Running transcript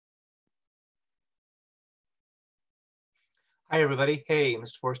Hi, everybody. Hey,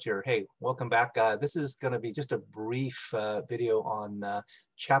 Mr. Forrest here. Hey, welcome back. This is going to be just a brief video on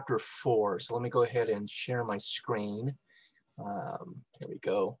Chapter 4. So let me go ahead and share my screen. Here we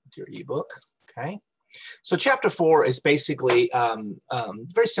go. It's your ebook. Okay. So Chapter 4 is basically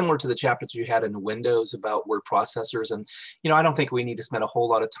very similar to the chapters you had in Windows about word processors. And, I don't think we need to spend a whole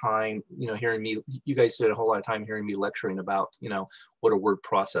lot of time, hearing me, you guys spent a whole lot of time hearing me lecturing about, what a word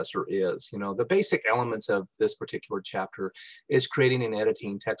processor is. The basic elements of this particular chapter is creating and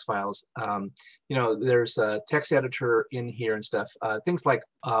editing text files. There's a text editor in here and stuff. Things like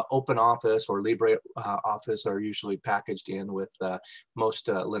OpenOffice or LibreOffice are usually packaged in with most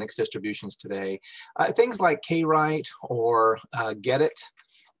Linux distributions today. Things like kwrite or Get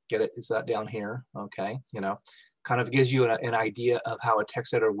It is that down here, okay, kind of gives you an idea of how a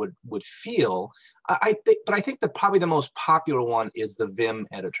text editor would feel. I think probably the most popular one is the Vim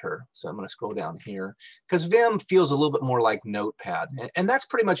editor. So I'm going to scroll down here because Vim feels a little bit more like Notepad, and that's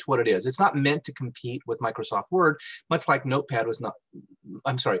pretty much what it is. It's not meant to compete with Microsoft Word, much like Notepad was not.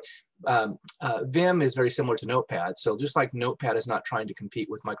 I'm sorry. Vim is very similar to Notepad. So just like Notepad is not trying to compete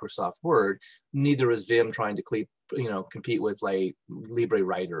with Microsoft Word, neither is Vim trying to compete with like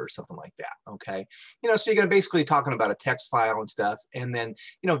LibreWriter or something like that. Okay. So you're going to basically talking about a text file and stuff, and then,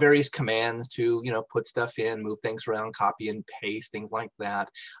 various commands to, put stuff in, move things around, copy and paste, things like that.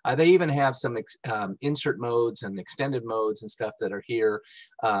 They even have some insert modes and extended modes and stuff that are here,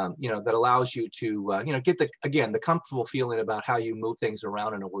 that allows you to, get the comfortable feeling about how you move things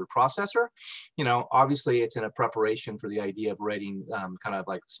around in a word processor. Obviously it's in a preparation for the idea of writing kind of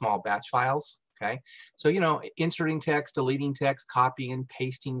like small batch files. Okay, so inserting text, deleting text, copying,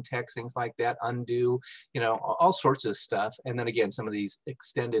 pasting text, things like that, undo, all sorts of stuff. And then again, some of these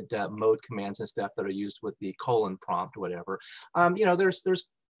extended mode commands and stuff that are used with the colon prompt, whatever. There's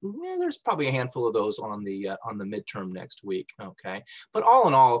probably a handful of those on the midterm next week. Okay, but all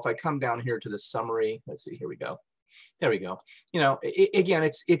in all, if I come down here to the summary, let's see, here we go. There we go. Again,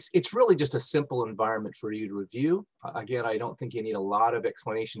 it's really just a simple environment for you to review. Again, I don't think you need a lot of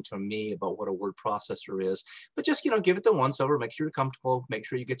explanation to me about what a word processor is, but just, give it the once over, make sure you're comfortable, make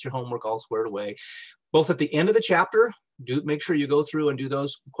sure you get your homework all squared away. Both at the end of the chapter, make sure you go through and do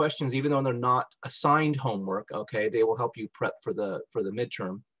those questions, even though they're not assigned homework. Okay, they will help you prep for the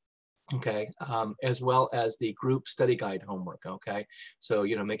midterm. Okay, as well as the group study guide homework. Okay, so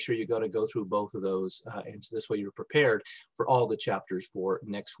make sure you got to go through both of those, and so this way you're prepared for all the chapters for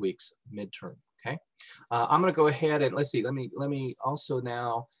next week's midterm. Okay, I'm going to go ahead and let's see. Let me also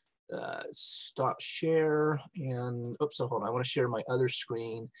now stop share and oops. So hold on. I want to share my other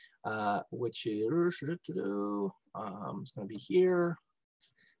screen, which is it's going to be here.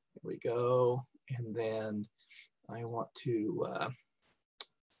 Here we go, and then I want to.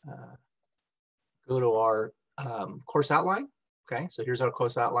 Go to our course outline. Okay, so here's our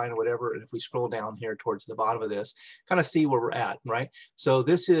course outline or whatever. And if we scroll down here towards the bottom of this, kind of see where we're at, right? So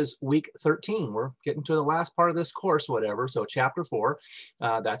this is week 13. We're getting to the last part of this course, whatever. So chapter 4,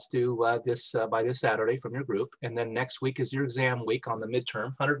 that's due by this Saturday from your group. And then next week is your exam week on the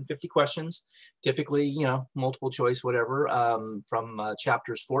midterm, 150 questions, typically, multiple choice, whatever, from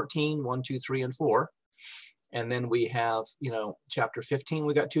chapters 14, 1, 2, 3, and 4. And then we have, chapter 15,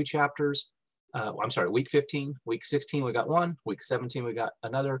 we got 2 chapters. I'm sorry, week 15, week 16, we got 1, week 17, we got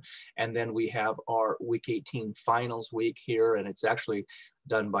another. And then we have our week 18 finals week here. And it's actually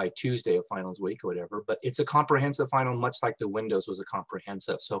done by Tuesday of finals week or whatever, but it's a comprehensive final, much like the Windows was a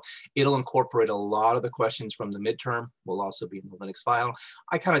comprehensive. So it'll incorporate a lot of the questions from the midterm, will also be in the Linux file.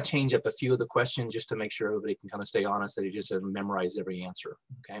 I kind of change up a few of the questions just to make sure everybody can kind of stay honest that you just memorize every answer.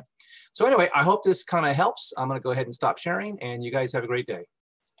 Okay. So anyway, I hope this kind of helps. I'm going to go ahead and stop sharing, and you guys have a great day.